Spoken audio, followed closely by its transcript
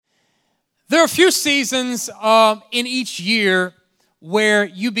There are a few seasons in each year where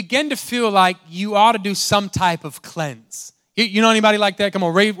you begin to feel like you ought to do some type of cleanse. You know anybody like that? Come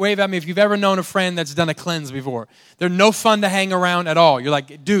on, wave at me if you've ever known a friend that's done a cleanse before. They're no fun to hang around at all. You're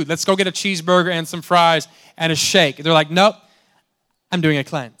like, dude, let's go get a cheeseburger and some fries and a shake. They're like, nope, I'm doing a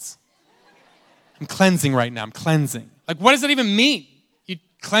cleanse. I'm cleansing right now. I'm cleansing. Like, what does that even mean? You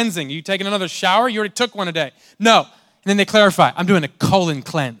cleansing? You taking another shower? You already took one a day. No. And then they clarify, I'm doing a colon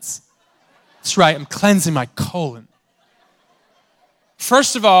cleanse. That's right, I'm cleansing my colon.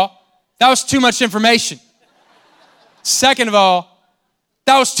 First of all, that was too much information. Second of all,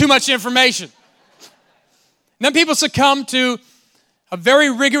 that was too much information. And then people succumb to a very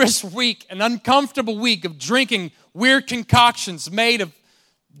rigorous week, an uncomfortable week of drinking weird concoctions made of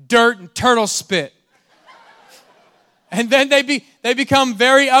dirt and turtle spit. And then they become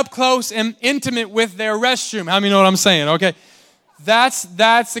very up close and intimate with their restroom. How many know what I'm saying? Okay.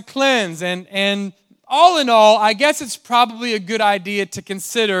 That's a cleanse. And all in all, I guess it's probably a good idea to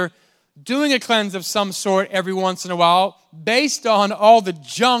consider doing a cleanse of some sort every once in a while based on all the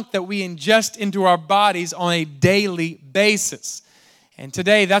junk that we ingest into our bodies on a daily basis. And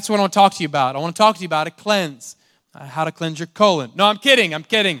today, that's what I want to talk to you about. I want to talk to you about a cleanse, how to cleanse your colon. No, I'm kidding.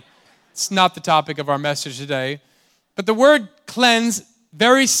 It's not the topic of our message today. But the word cleanse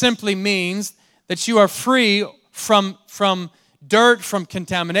very simply means that you are free from dirt, from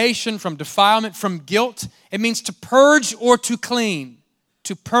contamination, from defilement, from guilt. It means to purge or to clean.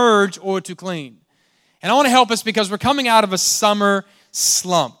 To purge or to clean. And I want to help us because we're coming out of a summer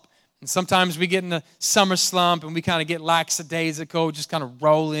slump. And sometimes we get in a summer slump and we kind of get lackadaisical, just kind of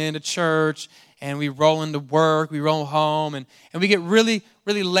roll into church and we roll into work, we roll home, and we get really,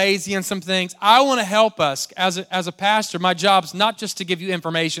 really lazy on some things. I want to help us as a pastor. My job's not just to give you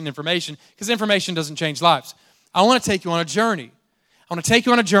information, because information doesn't change lives. I want to take you on a journey. I want to take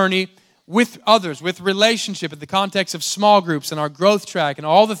you on a journey with others, with relationship in the context of small groups and our growth track and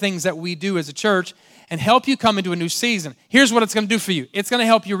all the things that we do as a church and help you come into a new season. Here's what it's going to do for you. It's going to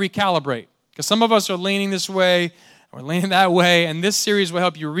help you recalibrate because some of us are leaning this way or leaning that way, and this series will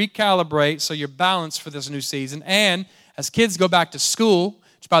help you recalibrate so you're balanced for this new season. And as kids go back to school,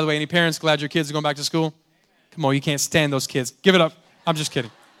 which, by the way, any parents glad your kids are going back to school? Come on, you can't stand those kids. Give it up. I'm just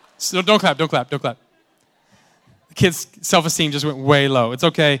kidding. So don't clap. The kids' self-esteem just went way low. It's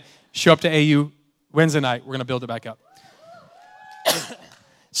okay. Show up to AU Wednesday night. We're going to build it back up.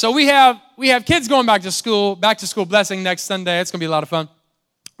 So we have kids going back to school blessing next Sunday. It's going to be a lot of fun.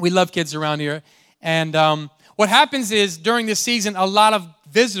 We love kids around here. And what happens is during this season, a lot of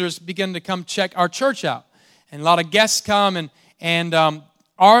visitors begin to come check our church out. And a lot of guests come and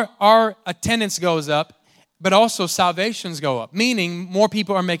our attendance goes up. But also salvations go up, meaning more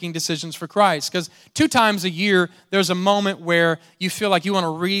people are making decisions for Christ. Because 2 times a year, there's a moment where you feel like you want to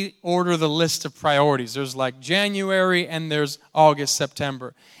reorder the list of priorities. There's like January and there's August,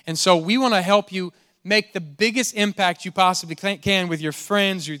 September. And so we want to help you make the biggest impact you possibly can with your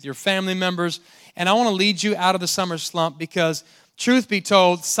friends, with your family members. And I want to lead you out of the summer slump because, truth be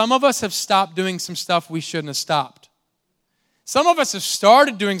told, some of us have stopped doing some stuff we shouldn't have stopped. Some of us have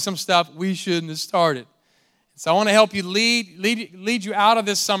started doing some stuff we shouldn't have started. So I want to help you lead you out of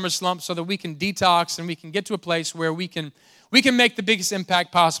this summer slump so that we can detox and we can get to a place where we can make the biggest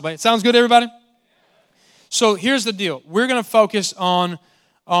impact possible. It sounds good, everybody? So here's the deal. We're going to focus on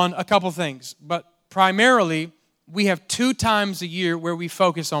a couple things, but primarily we have 2 times a year where we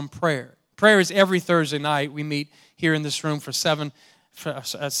focus on prayer. Prayer is every Thursday night. We meet here in this room for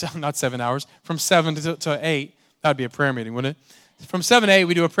not 7 hours, from 7 to 8. That'd be a prayer meeting, wouldn't it? From 7 to 8,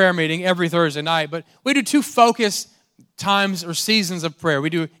 we do a prayer meeting every Thursday night. But we do 2 focus times or seasons of prayer. We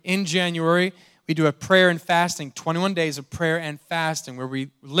do in January, we do a prayer and fasting, 21 days of prayer and fasting, where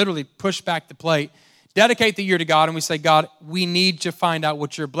we literally push back the plate, dedicate the year to God, and we say, God, we need to find out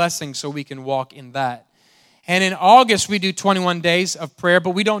what you're blessing so we can walk in that. And in August, we do 21 days of prayer,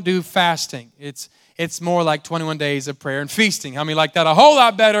 but we don't do fasting. It's more like 21 days of prayer and feasting. How many like that? A whole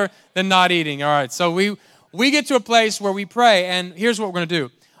lot better than not eating. All right, so we get to a place where we pray, and here's what we're going to do.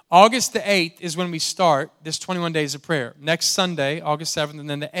 August the 8th is when we start this 21 days of prayer. Next Sunday, August 7th, and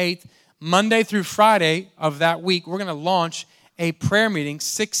then the 8th, Monday through Friday of that week, we're going to launch a prayer meeting,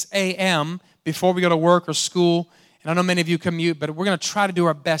 6 a.m., before we go to work or school. And I know many of you commute, but we're going to try to do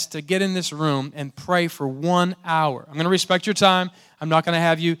our best to get in this room and pray for 1 hour. I'm going to respect your time. I'm not going to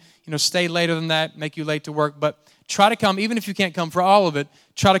have you, stay later than that, make you late to work, but try to come, even if you can't come for all of it,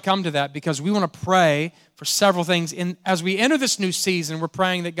 try to come to that because we want to pray for several things. As we enter this new season, we're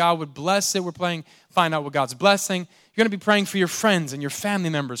praying that God would bless it. We're praying, find out what God's blessing. You're going to be praying for your friends and your family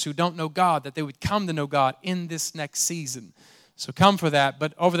members who don't know God, that they would come to know God in this next season. So come for that.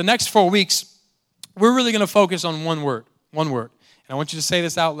 But over the next 4 weeks, we're really going to focus on one word. One word. And I want you to say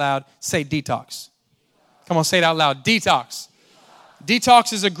this out loud. Say detox. Come on, say it out loud. Detox.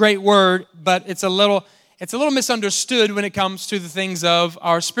 Detox is a great word, but it's a little misunderstood when it comes to the things of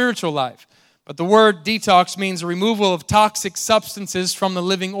our spiritual life. But the word detox means a removal of toxic substances from the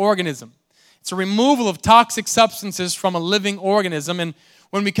living organism. It's a removal of toxic substances from a living organism. And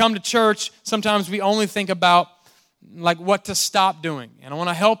when we come to church, sometimes we only think about like what to stop doing. And I want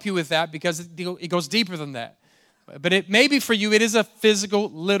to help you with that because it goes deeper than that. But it maybe for you, it is a physical,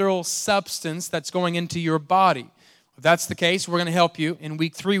 literal substance that's going into your body. If that's the case, we're going to help you in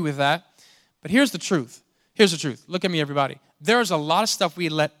week 3 with that. But here's the truth. Here's the truth. Look at me, everybody. There's a lot of stuff we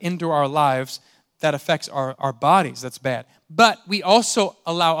let into our lives that affects our bodies. That's bad. But we also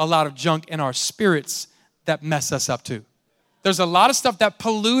allow a lot of junk in our spirits that mess us up too. There's a lot of stuff that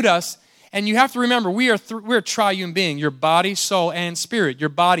pollute us. And you have to remember, we're a triune being. Your body, soul, and spirit. Your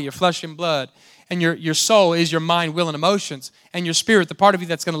body, your flesh and blood. And your soul is your mind, will, and emotions. And your spirit, the part of you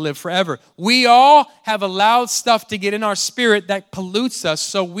that's going to live forever. We all have allowed stuff to get in our spirit that pollutes us.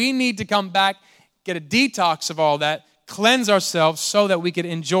 So we need to come back, get a detox of all that, cleanse ourselves so that we can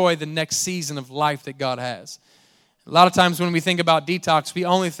enjoy the next season of life that God has. A lot of times when we think about detox, we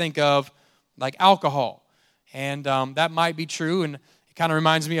only think of like alcohol. And that might be true. And it kind of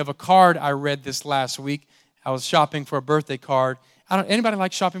reminds me of a card I read this last week. I was shopping for a birthday card. Anybody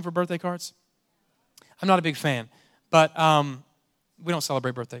like shopping for birthday cards? I'm not a big fan, but we don't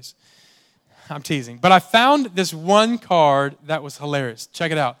celebrate birthdays. I'm teasing. But I found this one card that was hilarious.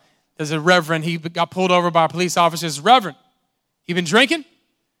 Check it out. There's a reverend. He got pulled over by a police officer. He says, Reverend, you been drinking?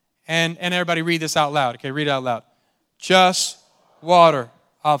 And everybody read this out loud. Okay, read it out loud. Just water,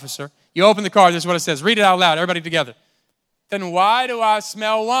 officer. You open the card. This is what it says. Read it out loud. Everybody together. Then why do I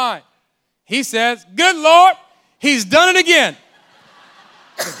smell wine? He says, good Lord, he's done it again.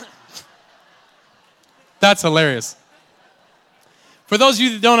 That's hilarious. For those of you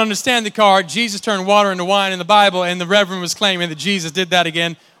that don't understand the card, Jesus turned water into wine in the Bible, and the reverend was claiming that Jesus did that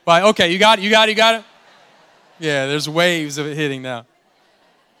again. Why? Okay, you got it? Yeah, there's waves of it hitting now.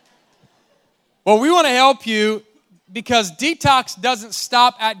 Well, we want to help you because detox doesn't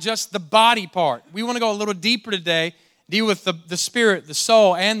stop at just the body part. We want to go a little deeper today, deal with the spirit, the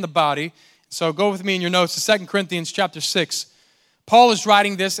soul, and the body. So go with me in your notes to 2 Corinthians chapter 6. Paul is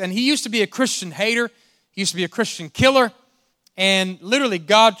writing this, and he used to be a Christian hater. He used to be a Christian killer, and literally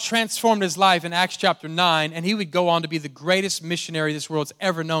God transformed his life in Acts chapter 9, and he would go on to be the greatest missionary this world's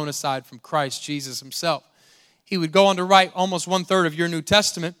ever known aside from Christ Jesus himself. He would go on to write almost 1/3 of your New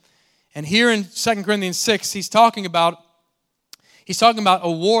Testament, and here in 2 Corinthians 6, he's talking about a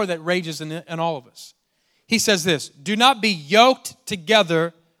war that rages in all of us. He says this, do not be yoked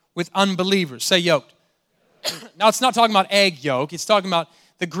together with unbelievers. Say yoked. Now, it's not talking about egg yolk. It's talking about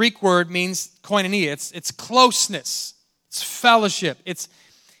the Greek word means koinonia. It's closeness. It's fellowship. It's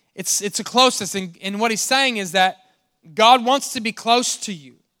a closeness. And what he's saying is that God wants to be close to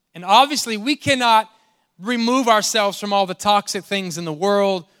you. And obviously, we cannot remove ourselves from all the toxic things in the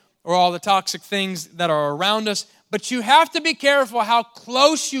world or all the toxic things that are around us. But you have to be careful how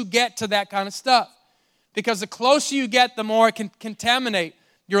close you get to that kind of stuff. Because the closer you get, the more it can contaminate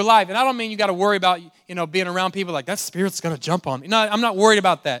your life. And I don't mean you got to worry about, being around people like, that spirit's going to jump on me. No, I'm not worried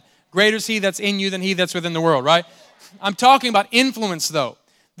about that. Greater is he that's in you than he that's within the world, right? I'm talking about influence, though.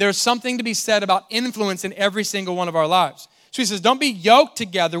 There's something to be said about influence in every single one of our lives. So he says, don't be yoked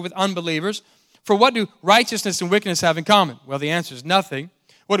together with unbelievers. For what do righteousness and wickedness have in common? Well, the answer is nothing.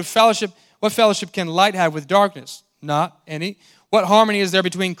 What fellowship can light have with darkness? Not any. What harmony is there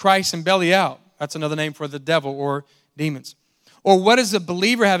between Christ and Belial? That's another name for the devil or demons. Or what does a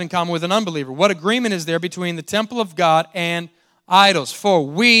believer have in common with an unbeliever? What agreement is there between the temple of God and idols? For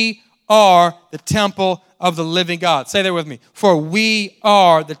we are the temple of the living God. Say that with me. For we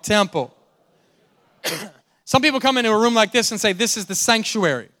are the temple. Some people come into a room like this and say, this is the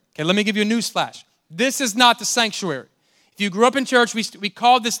sanctuary. Okay, let me give you a news flash. This is not the sanctuary. If you grew up in church, we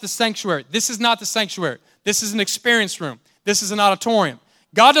call this the sanctuary. This is not the sanctuary. This is an experience room. This is an auditorium.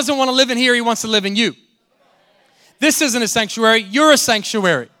 God doesn't want to live in here. He wants to live in you. This isn't a sanctuary. You're a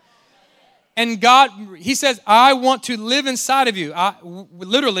sanctuary. And God, he says, I want to live inside of you.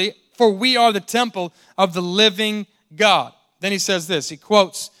 Literally, for we are the temple of the living God. Then he says this. He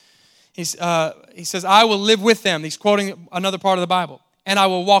quotes, he says, I will live with them. He's quoting another part of the Bible. And I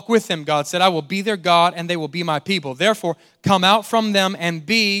will walk with them, God said. I will be their God, and they will be my people. Therefore, come out from them and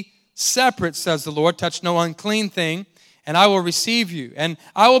be separate, says the Lord. Touch no unclean thing, and I will receive you. And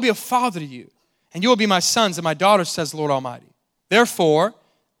I will be a father to you. And you will be my sons and my daughters, says the Lord Almighty. Therefore,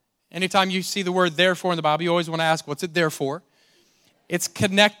 anytime you see the word therefore in the Bible, you always want to ask, what's it there for? it's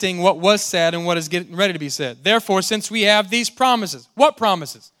connecting what was said and what is getting ready to be said. Therefore, since we have these promises, what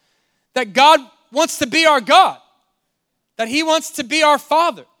promises? That God wants to be our God, that He wants to be our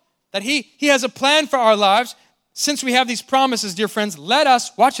Father, that He has a plan for our lives. Since we have these promises, dear friends, let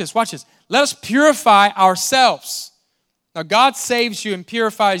us, watch this, let us purify ourselves. Now, God saves you and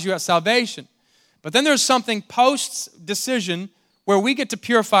purifies you at salvation, but then there's something post-decision where we get to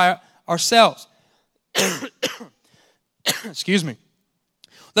purify ourselves. Excuse me.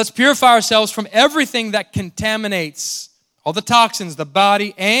 Let's purify ourselves from everything that contaminates all the toxins, the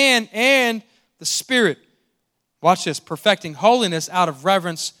body, and the spirit. Watch this, perfecting holiness out of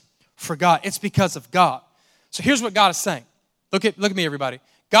reverence for God. It's because of God. So here's what God is saying. Look at me, everybody.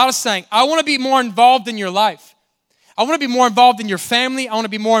 God is saying, I want to be more involved in your life. I want to be more involved in your family. I want to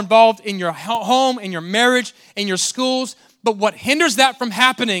be more involved in your home, in your marriage, in your schools. But what hinders that from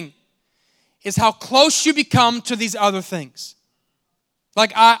happening is how close you become to these other things.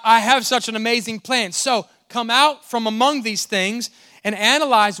 Like, I have such an amazing plan. So come out from among these things and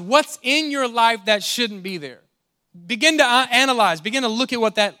analyze what's in your life that shouldn't be there. Begin to analyze. Begin to look at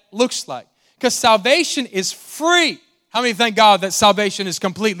what that looks like. Because salvation is free. How many thank God that salvation is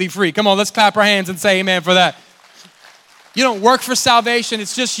completely free? Come on, let's clap our hands and say amen for that. You don't work for salvation.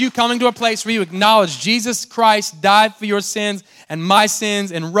 It's just you coming to a place where you acknowledge Jesus Christ died for your sins and my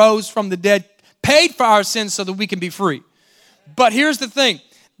sins and rose from the dead, paid for our sins so that we can be free. But here's the thing.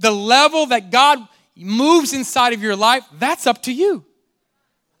 The level that God moves inside of your life, that's up to you.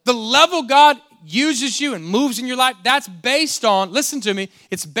 The level God uses you and moves in your life, that's based on, listen to me,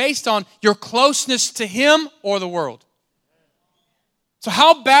 it's based on your closeness to Him or the world. So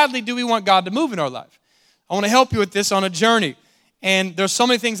how badly do we want God to move in our life? I want to help you with this on a journey. And there's so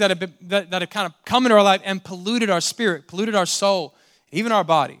many things that have kind of come into our life and polluted our spirit, polluted our soul, even our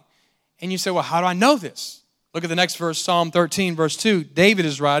body. And you say, well, how do I know this? Look at the next verse, Psalm 13, verse 2. David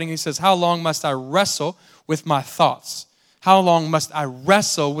is writing, he says, how long must I wrestle with my thoughts? How long must I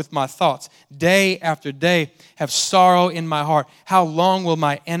wrestle with my thoughts? Day after day, have sorrow in my heart. How long will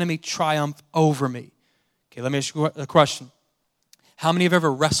my enemy triumph over me? Okay, let me ask you a question. How many have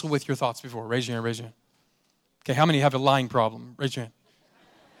ever wrestled with your thoughts before? Raise your hand, raise your hand. Okay, how many have a lying problem? Raise your hand.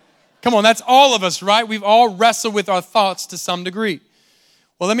 Come on, that's all of us, right? We've all wrestled with our thoughts to some degree.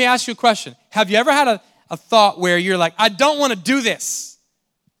 Well, let me ask you a question. Have you ever had a thought where you're like, I don't want to do this,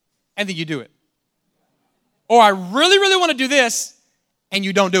 and then you do it? Or I really, really want to do this, and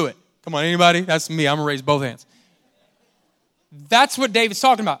you don't do it? Come on, anybody? That's me. I'm going to raise both hands. That's what David's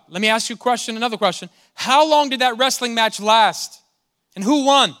talking about. Let me ask you a question, another question. How long did that wrestling match last? And who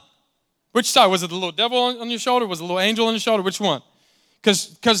won? Which side? Was it the little devil on your shoulder? Was it the little angel on your shoulder? Which one?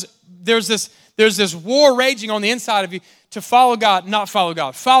 Because there's this war raging on the inside of you to follow God, not follow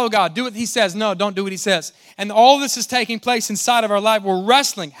God. Follow God. Do what He says. No, don't do what He says. And all this is taking place inside of our life. We're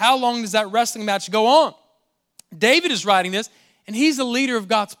wrestling. How long does that wrestling match go on? David is writing this, and he's the leader of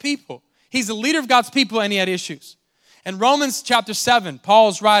God's people. He's the leader of God's people, and he had issues. In Romans chapter 7,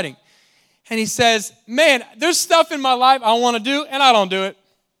 Paul's writing, and he says, man, there's stuff in my life I want to do, and I don't do it.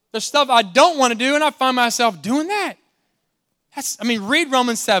 There's stuff I don't want to do, and I find myself doing that. Read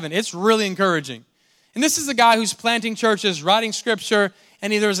Romans 7. It's really encouraging. And this is a guy who's planting churches, writing scripture,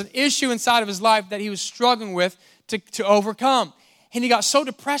 and there was an issue inside of his life that he was struggling with to overcome. And he got so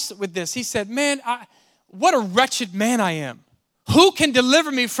depressed with this. He said, man, what a wretched man I am. Who can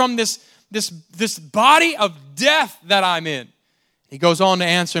deliver me from this body of death that I'm in? He goes on to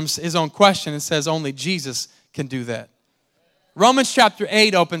answer his own question and says, only Jesus can do that. Romans chapter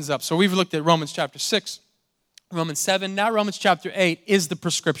 8 opens up. So we've looked at Romans chapter 6, Romans 7. Now Romans chapter 8 is the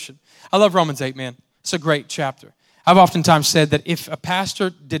prescription. I love Romans 8, man. It's a great chapter. I've oftentimes said that if a pastor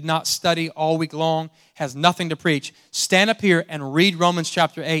did not study all week long, has nothing to preach, stand up here and read Romans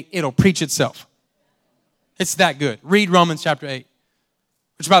chapter 8. It'll preach itself. It's that good. Read Romans chapter 8.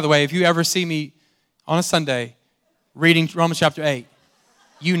 Which, by the way, if you ever see me on a Sunday reading Romans chapter 8,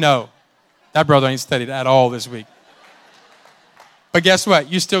 you know that brother ain't studied at all this week. But guess what?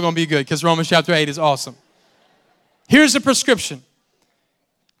 You're still going to be good because Romans chapter 8 is awesome. Here's the prescription.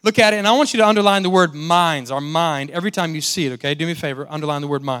 Look at it, and I want you to underline the word minds, or mind, every time you see it, okay? Do me a favor, underline the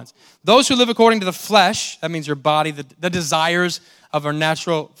word minds. Those who live according to the flesh, that means your body, the desires of our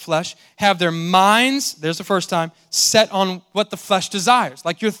natural flesh, have their minds, there's the first time, set on what the flesh desires.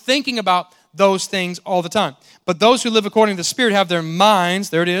 Like you're thinking about those things all the time. But those who live according to the Spirit have their minds,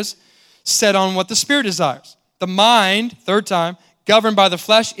 there it is, set on what the Spirit desires. The mind, third time, governed by the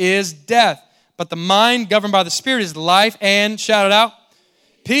flesh is death. But the mind governed by the Spirit is life and, shout it out,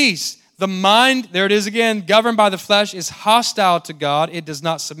 peace. The mind, there it is again, governed by the flesh is hostile to God. It does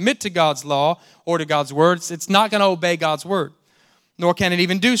not submit to God's law or to God's word. It's not going to obey God's word. nor can it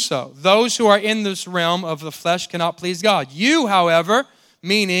even do so. Those who are in this realm of the flesh cannot please God. You, however,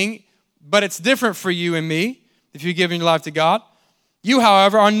 meaning, but it's different for you and me, if you're giving your life to God. You,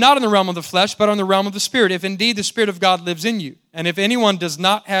 however, are not in the realm of the flesh, but in the realm of the Spirit, if indeed the Spirit of God lives in you. And if anyone does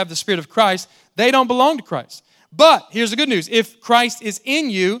not have the Spirit of Christ, they don't belong to Christ. But here's the good news. If Christ is in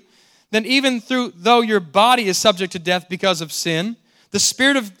you, then even though your body is subject to death because of sin, the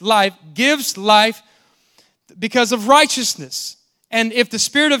Spirit of life gives life because of righteousness. And if the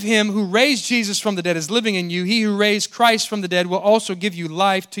Spirit of Him who raised Jesus from the dead is living in you, He who raised Christ from the dead will also give you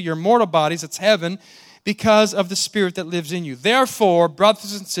life to your mortal bodies, that's heaven, because of the Spirit that lives in you. Therefore,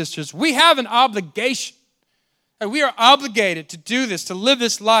 brothers and sisters, we have an obligation. We are obligated to do this, to live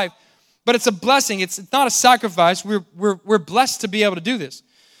this life. But it's a blessing. It's not a sacrifice. We're blessed to be able to do this.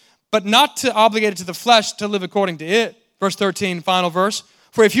 But not to obligate it to the flesh to live according to it. Verse 13, final verse.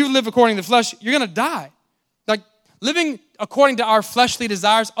 For if you live according to the flesh, you're going to die. Like living according to our fleshly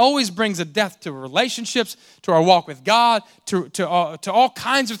desires always brings a death to relationships, to our walk with God, to all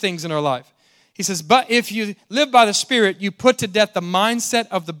kinds of things in our life. He says, but if you live by the Spirit, you put to death the mindset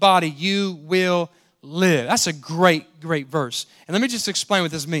of the body, you will live. That's a great, great verse. And let me just explain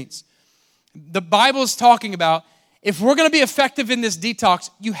what this means. The Bible is talking about if we're going to be effective in this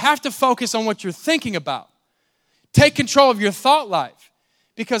detox, you have to focus on what you're thinking about. Take control of your thought life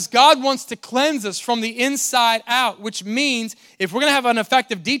because God wants to cleanse us from the inside out, which means if we're going to have an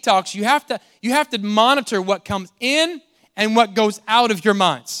effective detox, you have to monitor what comes in and what goes out of your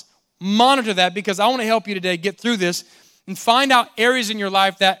minds. Monitor that because I want to help you today get through this and find out areas in your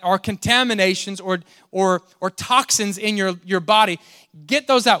life that are contaminations or toxins in your body. Get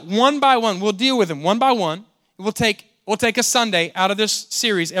those out one by one. We'll deal with them one by one. We'll take a Sunday out of this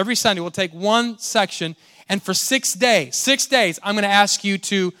series. Every Sunday, we'll take one section, and for 6 days, I'm going to ask you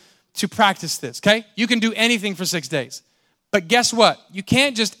to practice this, okay? You can do anything for 6 days. But guess what? You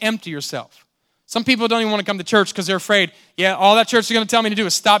can't just empty yourself. Some people don't even want to come to church because they're afraid, all that church is going to tell me to do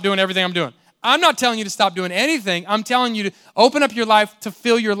is stop doing everything I'm doing. I'm not telling you to stop doing anything. I'm telling you to open up your life to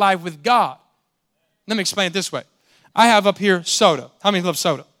fill your life with God. Let me explain it this way. I have up here soda. How many love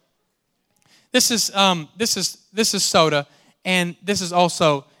soda? This is soda, and this is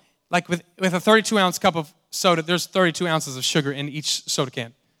also like with a 32-ounce cup of soda. There's 32 ounces of sugar in each soda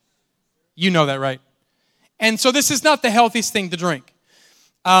can. You know that, right? And so this is not the healthiest thing to drink.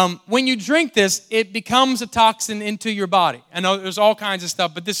 When you drink this, it becomes a toxin into your body. I know there's all kinds of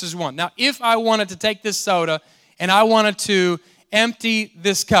stuff, but this is one. Now, if I wanted to take this soda and I wanted to empty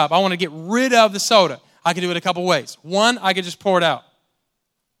this cup, I want to get rid of the soda, I could do it a couple ways. One, I could just pour it out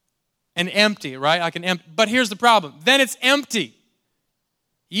and empty, right? I can empty. But here's the problem. Then it's empty.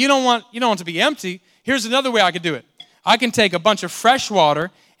 You don't want it to be empty. Here's another way I could do it. I can take a bunch of fresh water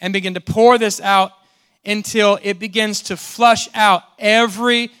and begin to pour this out until it begins to flush out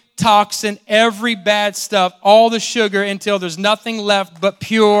every toxin, every bad stuff, all the sugar until there's nothing left but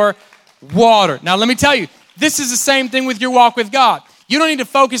pure water. Now, let me tell you, this is the same thing with your walk with God. You don't need to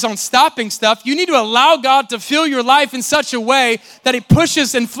focus on stopping stuff. You need to allow God to fill your life in such a way that He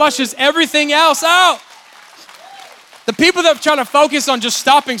pushes and flushes everything else out. The people that try to focus on just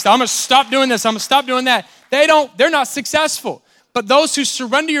stopping stuff, I'm going to stop doing this, I'm going to stop doing that, they're not successful. But those who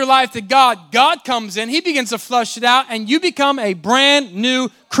surrender your life to God, God comes in, He begins to flush it out, and you become a brand new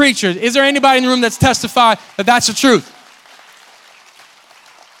creature. Is there anybody in the room that's testified that that's the truth?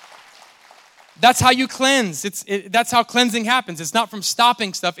 That's how you cleanse. That's how cleansing happens. It's not from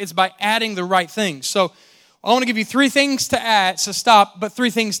stopping stuff. It's by adding the right things. So I want to give you 3 things to add, so stop, but 3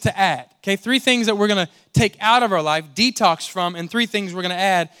 things to add. Okay, 3 things that we're going to take out of our life, detox from, and 3 things we're going to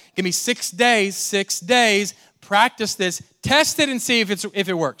add. Give me 6 days, practice this, test it and see if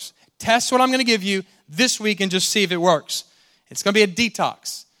it works. Test what I'm going to give you this week and just see if it works. It's going to be a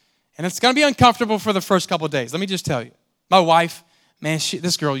detox. And it's going to be uncomfortable for the first couple of days. Let me just tell you. My wife, man,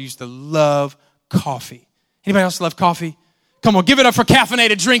 this girl used to love coffee. Anybody else love coffee? Come on, give it up for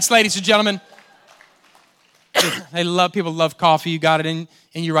caffeinated drinks, ladies and gentlemen. People love coffee. You got it in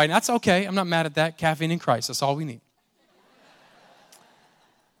you right now. That's okay. I'm not mad at that. Caffeine in Christ. That's all we need.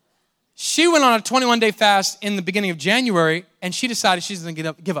 She went on a 21-day fast in the beginning of January, and she decided she's going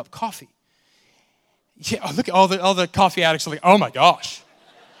to give up coffee. Yeah, look at all the coffee addicts are like, oh my gosh.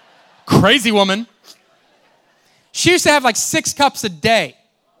 Crazy woman. She used to have like 6 cups a day.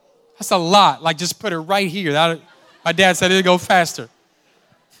 That's a lot. Like just put it right here. My dad said it'd go faster.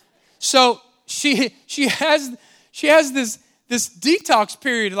 So she has this detox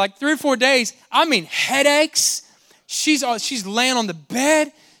period, like 3 or 4 days. I mean, headaches. She's laying on the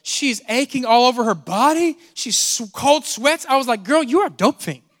bed. She's aching all over her body. She's cold sweats. I was like, girl, you're a dope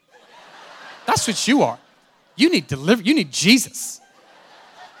fiend. That's what you are. You need Jesus.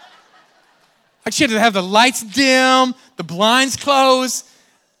 Like she had to have the lights dim, the blinds closed.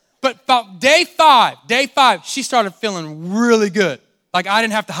 But about day five, she started feeling really good. Like I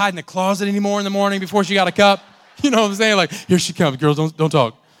didn't have to hide in the closet anymore in the morning before she got a cup. You know what I'm saying? Like, here she comes. Girls, don't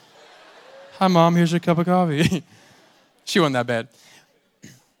talk. Hi, Mom. Here's your cup of coffee. She wasn't that bad.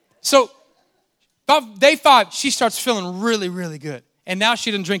 So about day 5, she starts feeling really, really good. And now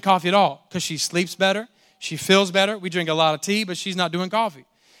she doesn't drink coffee at all because she sleeps better. She feels better. We drink a lot of tea, but she's not doing coffee.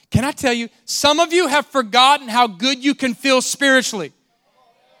 Can I tell you, some of you have forgotten how good you can feel spiritually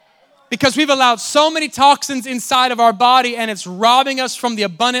because we've allowed so many toxins inside of our body and it's robbing us from the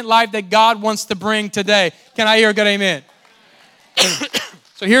abundant life that God wants to bring today. Can I hear a good amen?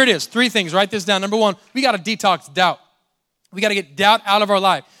 So here it is, 3 things. Write this down. Number 1, we got to detox doubt. We got to get doubt out of our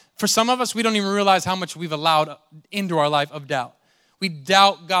life. For some of us, we don't even realize how much we've allowed into our life of doubt. We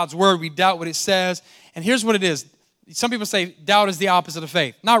doubt God's word. We doubt what it says. And here's what it is. Some people say doubt is the opposite of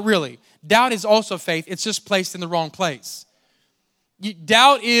faith. Not really. Doubt is also faith. It's just placed in the wrong place.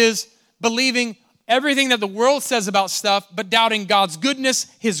 Doubt is believing everything that the world says about stuff, but doubting God's goodness,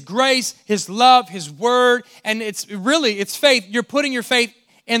 His grace, His love, His word. And it's faith. You're putting your faith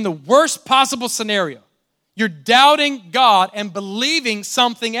in the worst possible scenario. You're doubting God and believing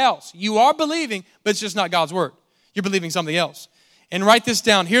something else. You are believing, but it's just not God's word. You're believing something else. And write this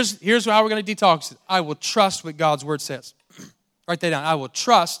down. Here's how we're going to detox it. I will trust what God's word says. Write that down. I will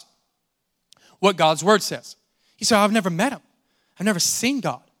trust what God's word says. You say, I've never met him. I've never seen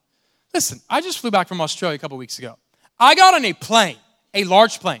God. Listen, I just flew back from Australia a couple weeks ago. I got on a plane, a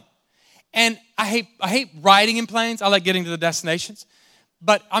large plane. And I hate riding in planes. I like getting to the destinations.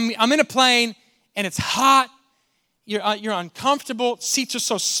 But I'm in a plane and it's hot. You're uncomfortable. Seats are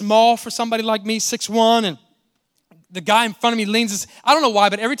so small for somebody like me, 6'1", and the guy in front of me leans his, I don't know why,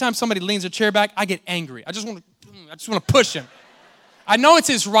 but every time somebody leans a chair back, I get angry. I just want to push him. I know it's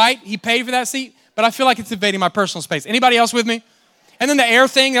his right. He paid for that seat, but I feel like it's invading my personal space. Anybody else with me? And then the air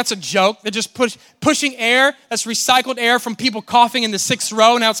thing, that's a joke. They're just pushing air. That's recycled air from people coughing in the 6th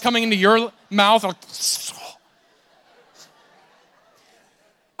row. Now it's coming into your mouth.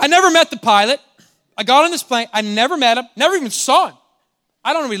 I never met the pilot. I got on this plane. I never met him. Never even saw him.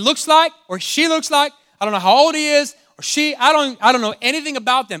 I don't know what he looks like or she looks like. I don't know how old he is or she. I don't know anything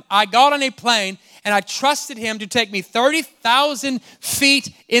about them. I got on a plane and I trusted him to take me 30,000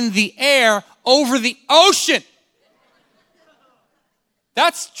 feet in the air over the ocean.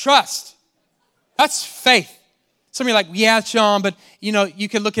 That's trust. That's faith. Some of you are like, yeah, Sean, but you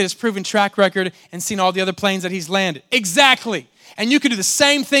could look at his proven track record and seen all the other planes that he's landed. Exactly. And you could do the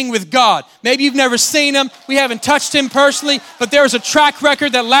same thing with God. Maybe you've never seen him. We haven't touched him personally, but there's a track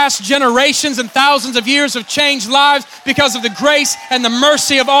record that lasts generations and thousands of years of changed lives because of the grace and the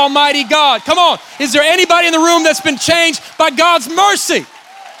mercy of Almighty God. Come on. Is there anybody in the room that's been changed by God's mercy?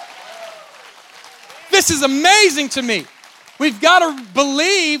 This is amazing to me. We've got to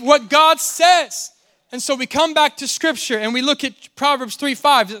believe what God says. And so we come back to Scripture and we look at Proverbs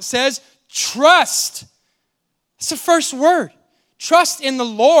 3:5. It says, trust. It's the first word. Trust in the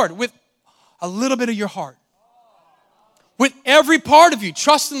Lord with a little bit of your heart. With every part of you.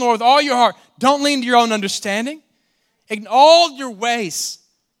 Trust in the Lord with all your heart. Don't lean to your own understanding. In all your ways,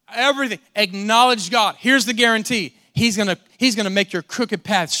 everything, acknowledge God. Here's the guarantee. He's gonna make your crooked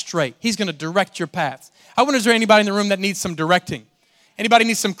path straight. He's gonna direct your paths. I wonder, is there anybody in the room that needs some directing? Anybody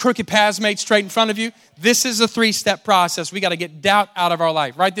needs some crooked paths made straight in front of you? This is a 3-step process. We got to get doubt out of our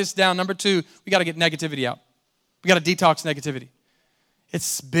life. Write this down. Number 2, we got to get negativity out. We got to detox negativity.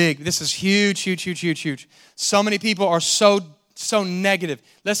 It's big. This is huge, huge, huge, huge, huge. So many people are so negative.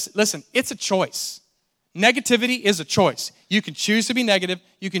 Listen, it's a choice. Negativity is a choice. You can choose to be negative.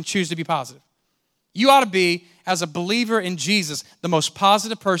 You can choose to be positive. You ought to be, as a believer in Jesus, the most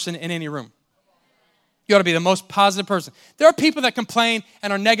positive person in any room. You ought to be the most positive person. There are people that complain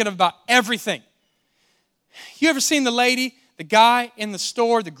and are negative about everything. You ever seen the guy in the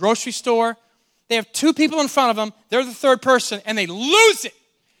store, the grocery store? They have 2 people in front of them. They're the 3rd person, and they lose it.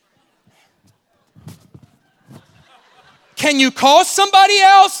 Can you call somebody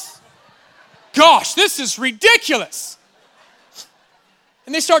else? Gosh, this is ridiculous.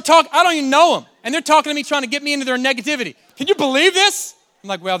 And they start talking. I don't even know them. And they're talking to me, trying to get me into their negativity. Can you believe this? I'm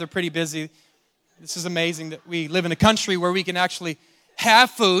like, well, they're pretty busy. This is amazing that we live in a country where we can actually have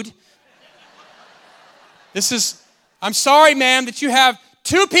food. I'm sorry, ma'am, that you have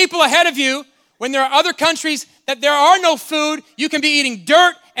 2 people ahead of you when there are other countries that there are no food. You can be eating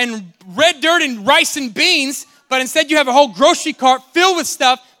dirt and red dirt and rice and beans, but instead you have a whole grocery cart filled with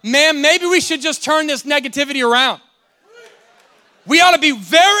stuff. Ma'am, maybe we should just turn this negativity around. We ought to be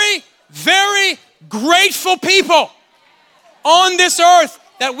very, very grateful people on this earth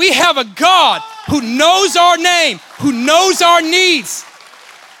that we have a God who knows our name, who knows our needs,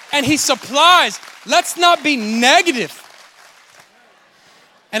 and he supplies. Let's not be negative.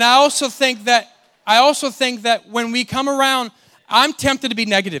 And I also think that when we come around, I'm tempted to be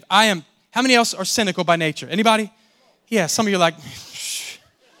negative. I am. How many else are cynical by nature? Anybody? Yeah, some of you are like, shh.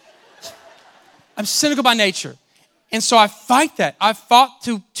 I'm cynical by nature. And so I fight that. I fought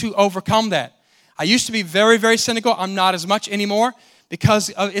to overcome that. I used to be very, very cynical. I'm not as much anymore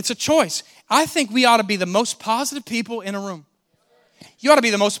because it's a choice. I think we ought to be the most positive people in a room. You ought to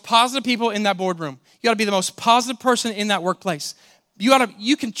be the most positive people in that boardroom. You ought to be the most positive person in that workplace.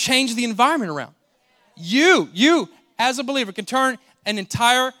 You can change the environment around. You as a believer can turn an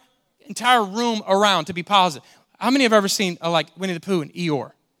entire room around to be positive. How many have ever seen like Winnie the Pooh and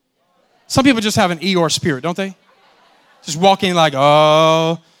Eeyore? Some people just have an Eeyore spirit, don't they? Just walking like,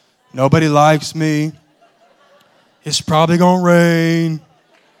 oh, nobody likes me. It's probably gonna rain.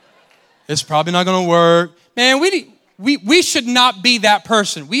 It's probably not gonna work. Man, we should not be that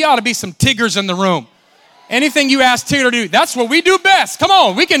person. We ought to be some Tiggers in the room. Anything you ask Tigger to do, that's what we do best. Come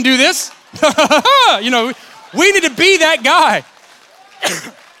on, we can do this. We need to be that guy.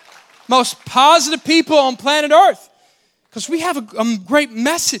 Most positive people on planet Earth. Because we have a great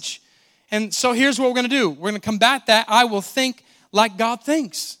message. And so here's what we're going to do. We're going to combat that. I will think like God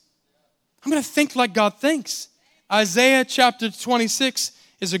thinks. I'm going to think like God thinks. Isaiah chapter 26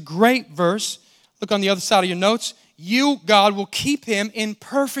 is a great verse. Look on the other side of your notes. You, God, will keep him in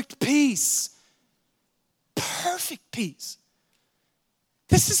perfect peace. Perfect peace.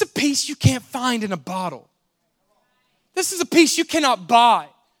 This is a peace you can't find in a bottle. This is a peace you cannot buy.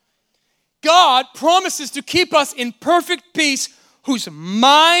 God promises to keep us in perfect peace whose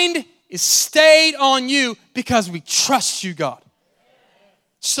mind is stayed on you because we trust you, God.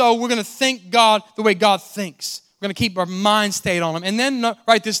 So we're going to think God the way God thinks. We're going to keep our mind stayed on him. And then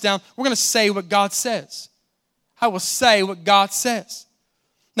write this down. We're going to say what God says. I will say what God says.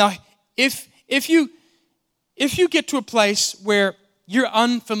 Now, if you get to a place where you're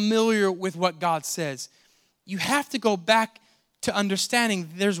unfamiliar with what God says, you have to go back to understanding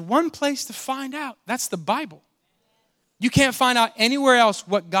there's one place to find out. That's the Bible. You can't find out anywhere else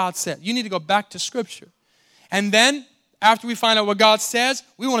what God said. You need to go back to Scripture. And then, after we find out what God says,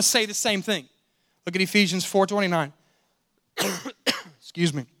 we want to say the same thing. Look at Ephesians 4:29.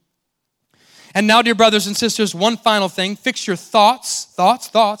 Excuse me. And now, dear brothers and sisters, one final thing. Fix your thoughts,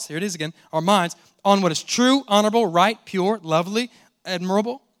 here it is again, our minds, on what is true, honorable, right, pure, lovely,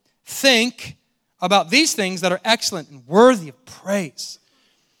 admirable. Think about these things that are excellent and worthy of praise.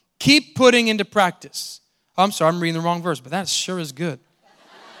 Keep putting into practice. Oh, I'm sorry, I'm reading the wrong verse, but that sure is good.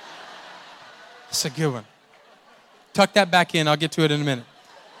 That's a good one. Tuck that back in. I'll get to it in a minute.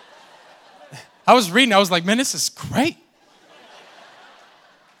 I was reading. I was like, man, this is great.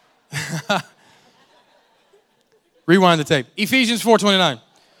 Rewind the tape. Ephesians 4:29.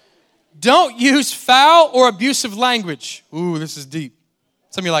 Don't use foul or abusive language. Ooh, this is deep.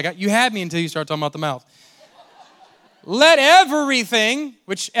 Some of you are like, you had me until you start talking about the mouth. Let everything,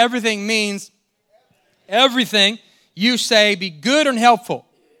 which everything means, everything you say be good and helpful.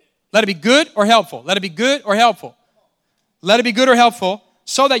 Let it be good or helpful. Let it be good or helpful. Let it be good or helpful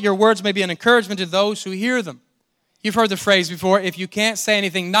so that your words may be an encouragement to those who hear them. You've heard the phrase before, if you can't say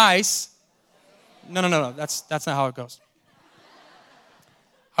anything nice, no. That's not how it goes.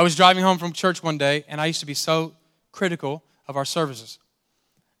 I was driving home from church one day, and I used to be so critical of our services.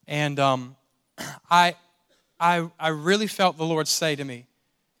 And I really felt the Lord say to me,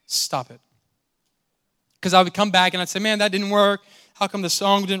 stop it. Because I would come back and I'd say, man, that didn't work. How come the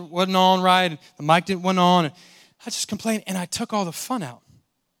song wasn't on right? And the mic wasn't on. And I just complained, and I took all the fun out.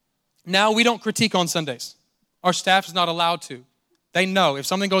 Now we don't critique on Sundays. Our staff is not allowed to. They know if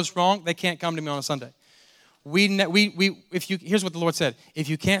something goes wrong, they can't come to me on a Sunday. Here's what the Lord said. If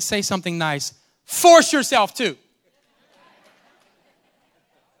you can't say something nice, force yourself to.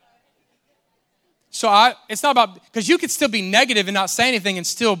 So it's not about, because you could still be negative and not say anything and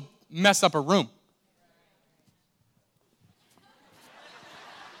still mess up a room.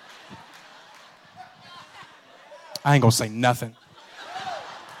 I ain't gonna say nothing.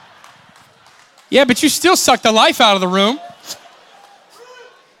 Yeah, but you still suck the life out of the room.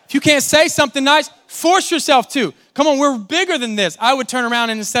 If you can't say something nice, force yourself to. Come on, we're bigger than this. I would turn around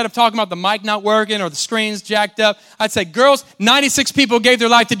and instead of talking about the mic not working or the screens jacked up, I'd say, girls, 96 people gave their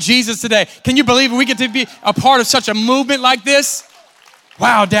life to Jesus today. Can you believe we get to be a part of such a movement like this?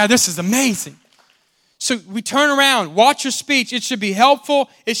 Wow, Dad, this is amazing. So we turn around, watch your speech. It should be helpful.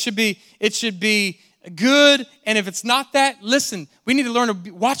 It should be good. And if it's not that, listen, we need to learn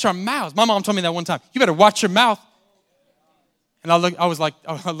to watch our mouths. My mom told me that one time. You better watch your mouth. And I looked at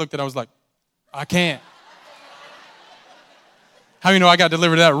it, I was like, I can't. How do you know I got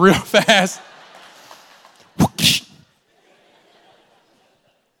delivered to that real fast?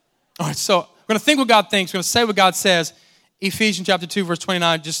 All right, so we're going to think what God thinks. We're going to say what God says. Ephesians chapter 2, verse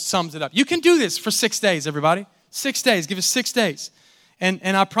 29 just sums it up. You can do this for 6 days, everybody. 6 days. Give us 6 days. And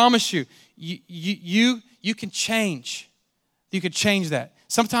I promise you, you can change. You could change that.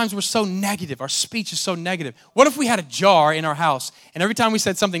 Sometimes we're so negative. Our speech is so negative. What if we had a jar in our house, and every time we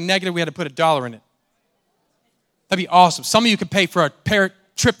said something negative, we had to put $1 in it? That'd be awesome. Some of you could pay for a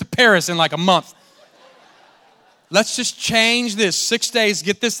trip to Paris in like a month. Let's just change this. 6 days,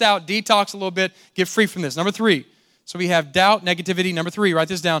 get this out, detox a little bit, get free from this. Number 3. So we have doubt, negativity. Number 3, write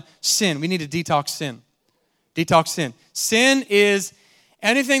this down, sin. We need to detox sin. Detox sin. Sin is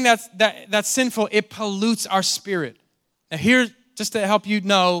anything that's sinful. It pollutes our spirit. Now here, just to help you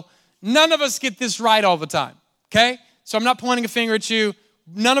know, none of us get this right all the time, okay? So I'm not pointing a finger at you.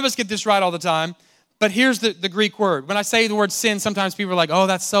 None of us get this right all the time. But here's the Greek word. When I say the word sin, sometimes people are like, oh,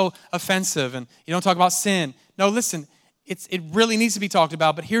 that's so offensive, and you don't talk about sin. No, listen, it really needs to be talked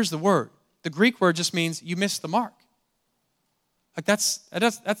about, but here's the word. The Greek word just means you missed the mark. Like that's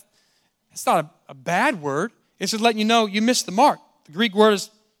not a bad word. It's just letting you know you missed the mark. The Greek word is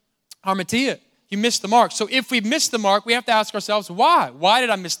harmatia. You missed the mark. So if we missed the mark, we have to ask ourselves, why? Why did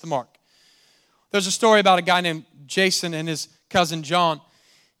I miss the mark? There's a story about a guy named Jason and his cousin John.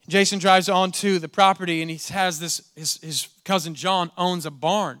 Jason drives onto the property, and he has his cousin John owns a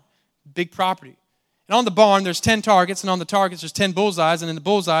barn, big property. And on the barn, there's 10 targets, and on the targets, there's 10 bullseyes, and in the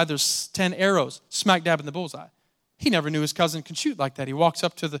bullseye, there's 10 arrows, smack dab in the bullseye. He never knew his cousin could shoot like that. He walks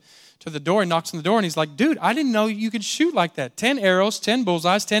up to the door and knocks on the door, and he's like, dude, I didn't know you could shoot like that. 10 arrows, 10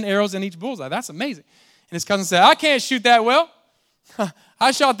 bullseyes, 10 arrows in each bullseye. That's amazing. And his cousin said, I can't shoot that well.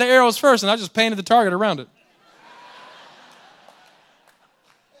 I shot the arrows first, and I just painted the target around it.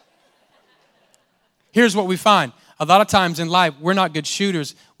 Here's what we find. A lot of times in life, we're not good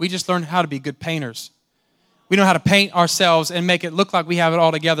shooters. We just learn how to be good painters. We know how to paint ourselves and make it look like we have it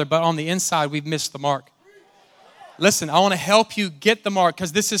all together, but on the inside, we've missed the mark. Listen, I want to help you get the mark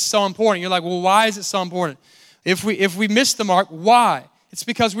because this is so important. You're like, well, why is it so important? If we miss the mark, why? It's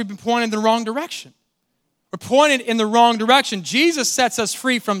because we've been pointed in the wrong direction. We're pointed in the wrong direction. Jesus sets us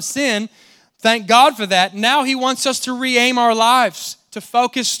free from sin. Thank God for that. Now he wants us to re-aim our lives, to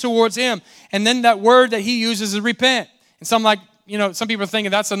focus towards him. And then that word that he uses is repent. And some people are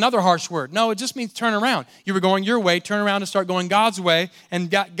thinking that's another harsh word. No, it just means turn around. You were going your way, turn around and start going God's way, and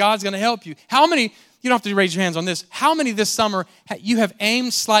God's going to help you. How many, you don't have to raise your hands on this, how many this summer you have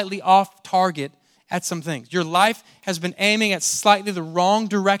aimed slightly off target at some things? Your life has been aiming at slightly the wrong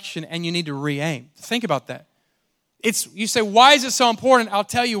direction, and you need to re-aim. Think about that. You say, why is it so important? I'll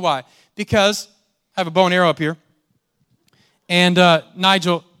tell you why. Because I have a bow and arrow up here, and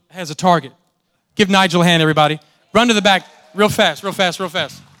Nigel has a target. Give Nigel a hand, everybody. Run to the back real fast, real fast, real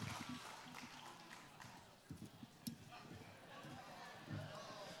fast.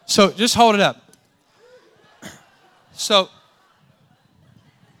 So just hold it up. So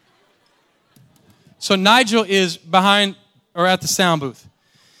Nigel is behind or at the sound booth.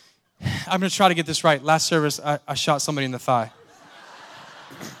 I'm going to try to get this right. Last service, I shot somebody in the thigh.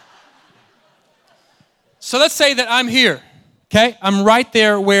 So let's say that I'm here, okay? I'm right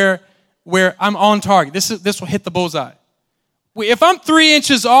there where I'm on target. This will hit the bullseye. If I'm 3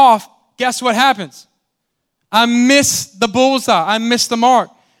 inches off, guess what happens? I miss the bullseye. I miss the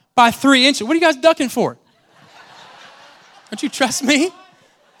mark by 3 inches. What are you guys ducking for? Don't you trust me?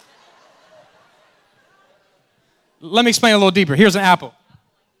 Let me explain a little deeper. Here's an apple.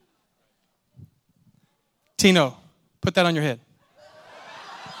 Tino, put that on your head.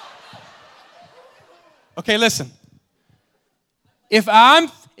 Okay, listen. If I'm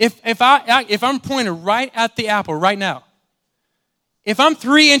pointed right at the apple right now, if I'm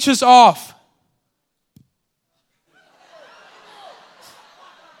 3 inches off,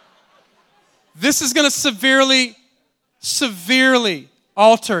 this is going to severely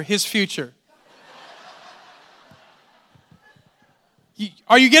alter his future.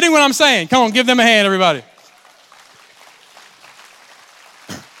 Are you getting what I'm saying? Come on, give them a hand, everybody.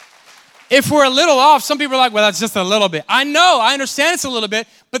 If we're a little off, some people are like, well, that's just a little bit. I know, I understand it's a little bit,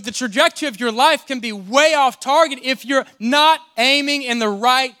 but the trajectory of your life can be way off target if you're not aiming in the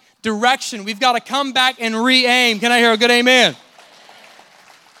right direction. We've got to come back and re-aim. Can I hear a good amen?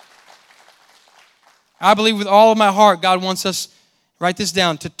 I believe with all of my heart, God wants us, write this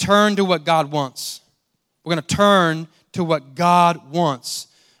down, to turn to what God wants. We're going to turn to what God wants.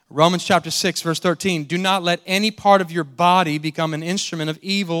 Romans chapter 6, verse 13, do not let any part of your body become an instrument of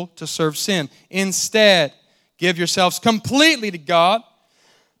evil to serve sin. Instead, Give yourselves completely to God,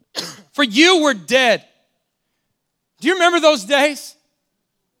 for you were dead. Do you remember those days?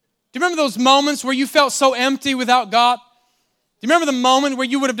 Do you remember those moments where you felt so empty without God? Do you remember the moment where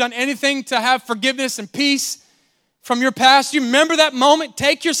you would have done anything to have forgiveness and peace from your past? Do you remember that moment?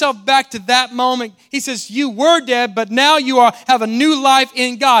 Take yourself back to that moment. He says, you were dead, but now you have a new life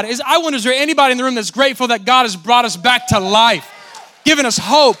in God. I wonder, is there anybody in the room that's grateful that God has brought us back to life, given us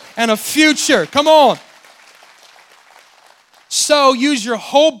hope and a future? Come on. So use your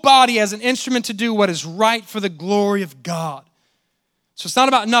whole body as an instrument to do what is right for the glory of God. So it's not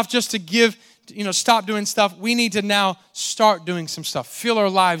about enough just to stop doing stuff. We need to now start doing some stuff. Fill our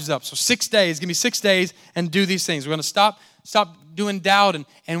lives up. So 6 days, give me 6 days and do these things. We're going to stop doing doubt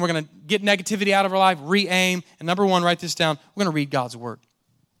and we're going to get negativity out of our life, re-aim. And number one, write this down. We're going to read God's word.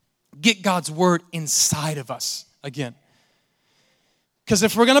 Get God's word inside of us again. Because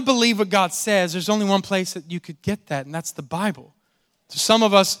if we're going to believe what God says, there's only one place that you could get that, and that's the Bible. So some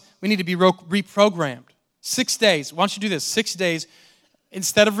of us, we need to be reprogrammed. 6 days. Why don't you do this? 6 days.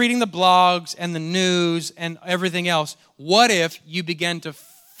 Instead of reading the blogs and the news and everything else, what if you began to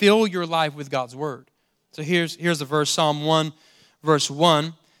fill your life with God's word? So here's the verse, Psalm 1, verse 1.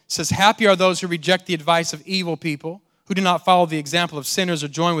 It says, happy are those who reject the advice of evil people, who do not follow the example of sinners or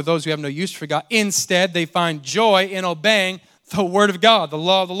join with those who have no use for God. Instead, they find joy in obeying the word of God, the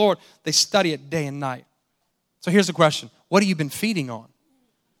law of the Lord. They study it day and night. So here's the question. What have you been feeding on?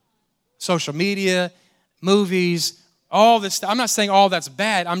 Social media, movies, all this stuff. I'm not saying all that's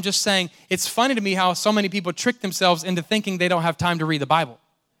bad. I'm just saying it's funny to me how so many people trick themselves into thinking they don't have time to read the Bible.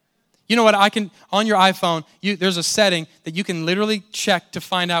 You know what? On your iPhone, there's a setting that you can literally check to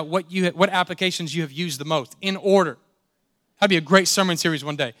find out what applications you have used the most in order. That'd be a great sermon series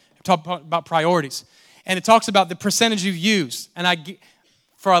one day. Talk about priorities. And it talks about the percentage you've used. And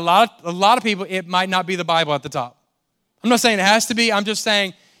for a lot of people, it might not be the Bible at the top. I'm not saying it has to be. I'm just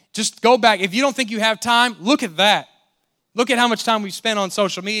saying, just go back. If you don't think you have time, look at that. Look at how much time we've spent on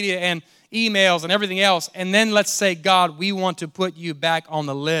social media and emails and everything else. And then let's say, God, we want to put you back on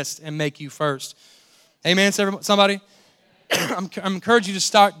the list and make you first. Amen, somebody? I'm encouraging you to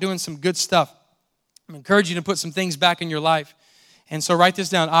start doing some good stuff. I'm encouraging you to put some things back in your life. And so write this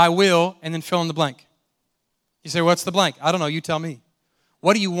down. I will, and then fill in the blank. You say, what's the blank? I don't know. You tell me.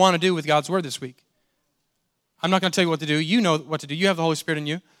 What do you want to do with God's word this week? I'm not going to tell you what to do. You know what to do. You have the Holy Spirit in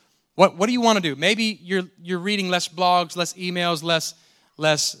you. What do you want to do? Maybe you're reading less blogs, less emails,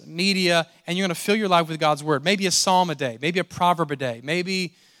 less media, and you're going to fill your life with God's word. Maybe a psalm a day, maybe a proverb a day,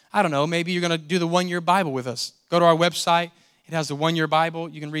 maybe, I don't know, maybe you're going to do the 1-year Bible with us. Go to our website. It has the 1-year Bible.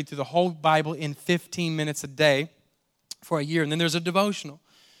 You can read through the whole Bible in 15 minutes a day for a year, and then there's a devotional.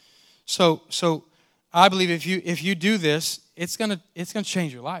 So I believe if you do this, it's going to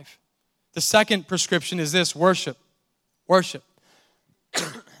change your life. The second prescription is this: worship. Worship.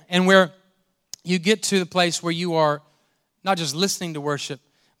 And where you get to the place where you are not just listening to worship,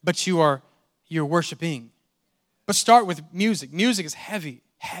 but you're worshiping. But start with music. Music is heavy,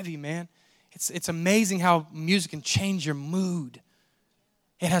 man. It's amazing how music can change your mood.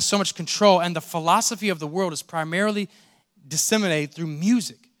 It has so much control, and the philosophy of the world is primarily disseminated through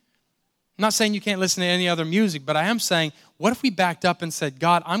music. I'm not saying you can't listen to any other music, but I am saying, what if we backed up and said,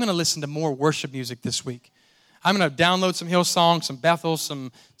 God, I'm going to listen to more worship music this week. I'm going to download some Hillsong, some Bethel,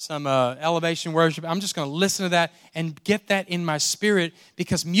 some elevation worship. I'm just going to listen to that and get that in my spirit,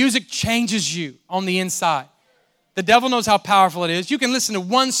 because music changes you on the inside. The devil knows how powerful it is. You can listen to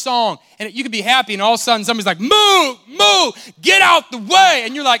one song and you can be happy, and all of a sudden somebody's like, move, get out the way.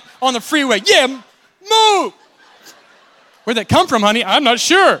 And you're like on the freeway, yeah, move. Where'd that come from, honey? I'm not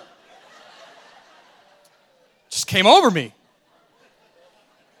sure. Just came over me.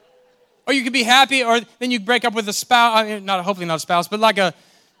 Or you could be happy, or then you break up with a spouse, hopefully not a spouse, but like a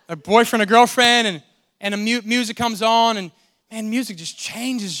boyfriend or girlfriend, and music comes on, and man, music just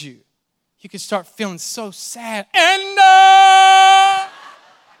changes you. You can start feeling so sad. And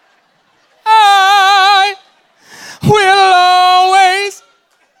I will always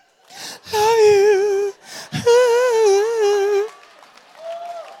love you.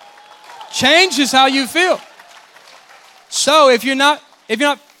 Changes how you feel. So if you're not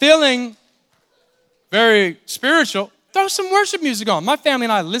feeling very spiritual, throw some worship music on. My family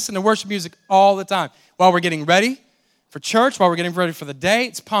and I listen to worship music all the time. While we're getting ready for church, while we're getting ready for the day,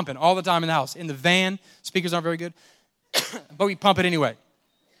 it's pumping all the time in the house. In the van, speakers aren't very good, but we pump it anyway.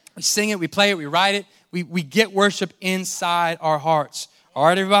 We sing it, we play it, we write it. We get worship inside our hearts. All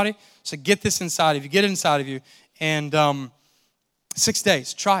right, everybody? So get this inside of you. Get it inside of you. And 6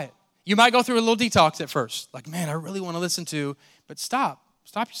 days, try it. You might go through a little detox at first. Like, man, I really want to listen to, but stop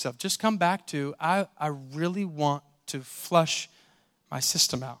Stop yourself. Just come back to, I really want to flush my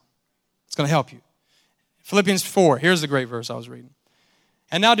system out. It's going to help you. Philippians 4, here's the great verse I was reading.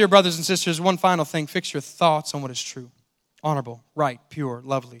 And now, dear brothers and sisters, one final thing. Fix your thoughts on what is true, honorable, right, pure,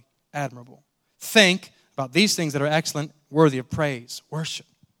 lovely, admirable. Think about these things that are excellent, worthy of praise, worship.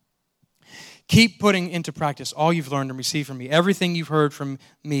 Keep putting into practice all you've learned and received from me, everything you've heard from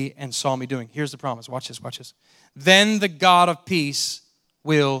me and saw me doing. Here's the promise. Watch this, watch this. Then the God of peace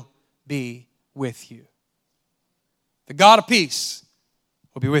will be with you. The God of peace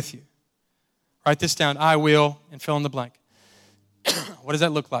will be with you. Write this down. I will, and fill in the blank. What does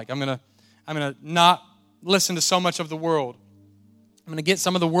that look like? I'm gonna not listen to so much of the world. I'm gonna get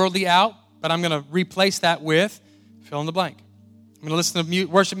some of the worldly out, but I'm gonna replace that with fill in the blank. I'm gonna listen to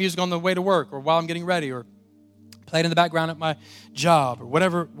worship music on the way to work, or while I'm getting ready, or play it in the background at my job, or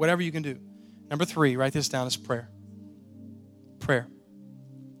whatever you can do. Number 3, write this down, is prayer. Prayer.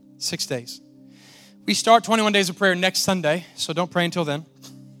 6 days. We start 21 days of prayer next Sunday, so don't pray until then.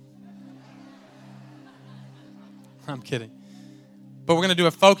 I'm kidding. But we're going to do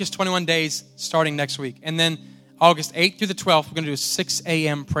a focused 21 days starting next week. And then August 8th through the 12th, we're going to do a 6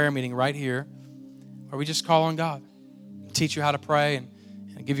 a.m. prayer meeting right here where we just call on God, teach you how to pray and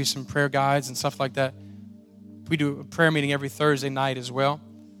give you some prayer guides and stuff like that. We do a prayer meeting every Thursday night as well.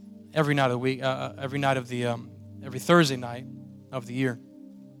 Every night of the week, every Thursday night of the year.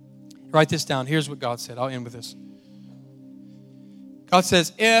 Write this down. Here's what God said. I'll end with this. God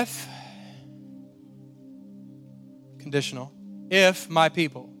says, if my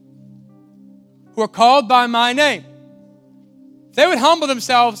people who are called by my name, if they would humble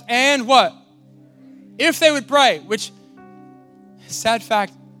themselves and what? If they would pray, which, sad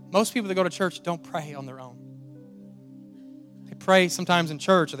fact, most people that go to church don't pray on their own. They pray sometimes in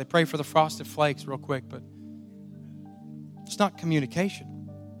church, or they pray for the frosted flakes real quick, but it's not communication.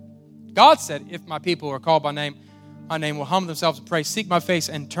 God said, if my people who are called by name, my name will humble themselves and pray, seek my face,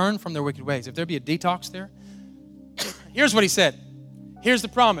 and turn from their wicked ways. If there be a detox there, here's what he said. Here's the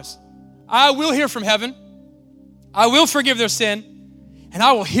promise. I will hear from heaven. I will forgive their sin, and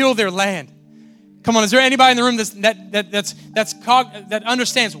I will heal their land. Come on, is there anybody in the room that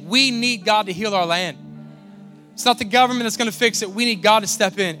understands we need God to heal our land? It's not the government that's going to fix it. We need God to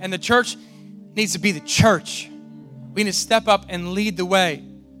step in, and the church needs to be the church. We need to step up and lead the way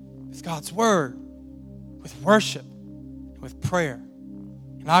with God's word, with worship, and with prayer.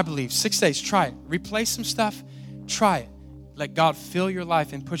 And I believe 6 days, try it. Replace some stuff, try it. Let God fill your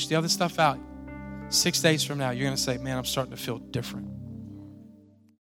life and push the other stuff out. 6 days from now, you're going to say, man, I'm starting to feel different.